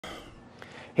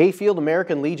Hayfield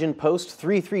American Legion Post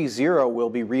 330 will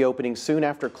be reopening soon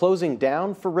after closing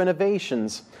down for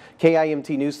renovations.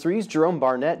 KIMT News 3's Jerome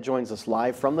Barnett joins us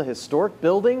live from the historic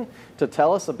building to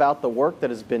tell us about the work that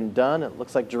has been done. It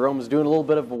looks like Jerome's doing a little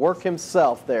bit of work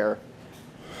himself there.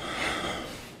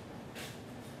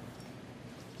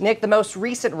 Nick, the most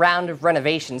recent round of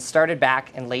renovations started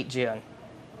back in late June.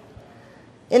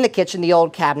 In the kitchen, the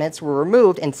old cabinets were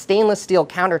removed and stainless steel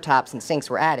countertops and sinks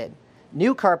were added.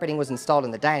 New carpeting was installed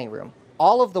in the dining room.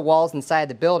 All of the walls inside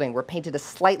the building were painted a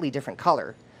slightly different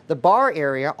color. The bar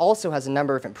area also has a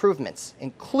number of improvements,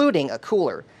 including a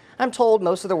cooler. I'm told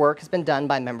most of the work has been done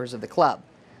by members of the club.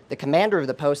 The commander of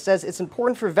the post says it's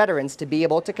important for veterans to be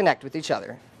able to connect with each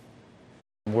other.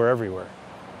 We're everywhere.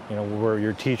 You know, we're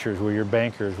your teachers, we're your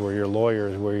bankers, we're your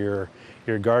lawyers, we're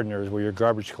your gardeners, we're your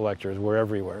garbage collectors, we're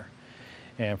everywhere.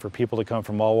 And for people to come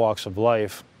from all walks of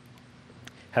life,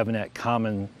 having that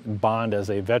common bond as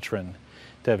a veteran,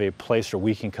 to have a place where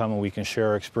we can come and we can share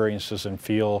our experiences and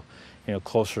feel, you know,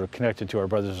 closer connected to our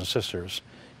brothers and sisters,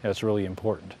 that's really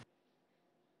important.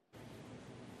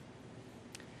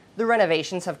 The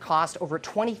renovations have cost over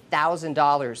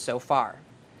 $20,000 so far.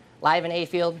 Live in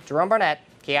Hayfield, Jerome Barnett,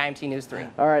 KIMT News 3.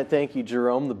 All right, thank you,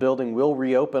 Jerome. The building will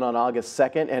reopen on August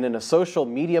 2nd, and in a social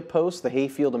media post, the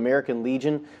Hayfield American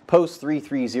Legion Post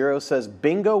 330 says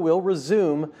bingo will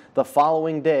resume the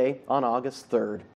following day on August 3rd.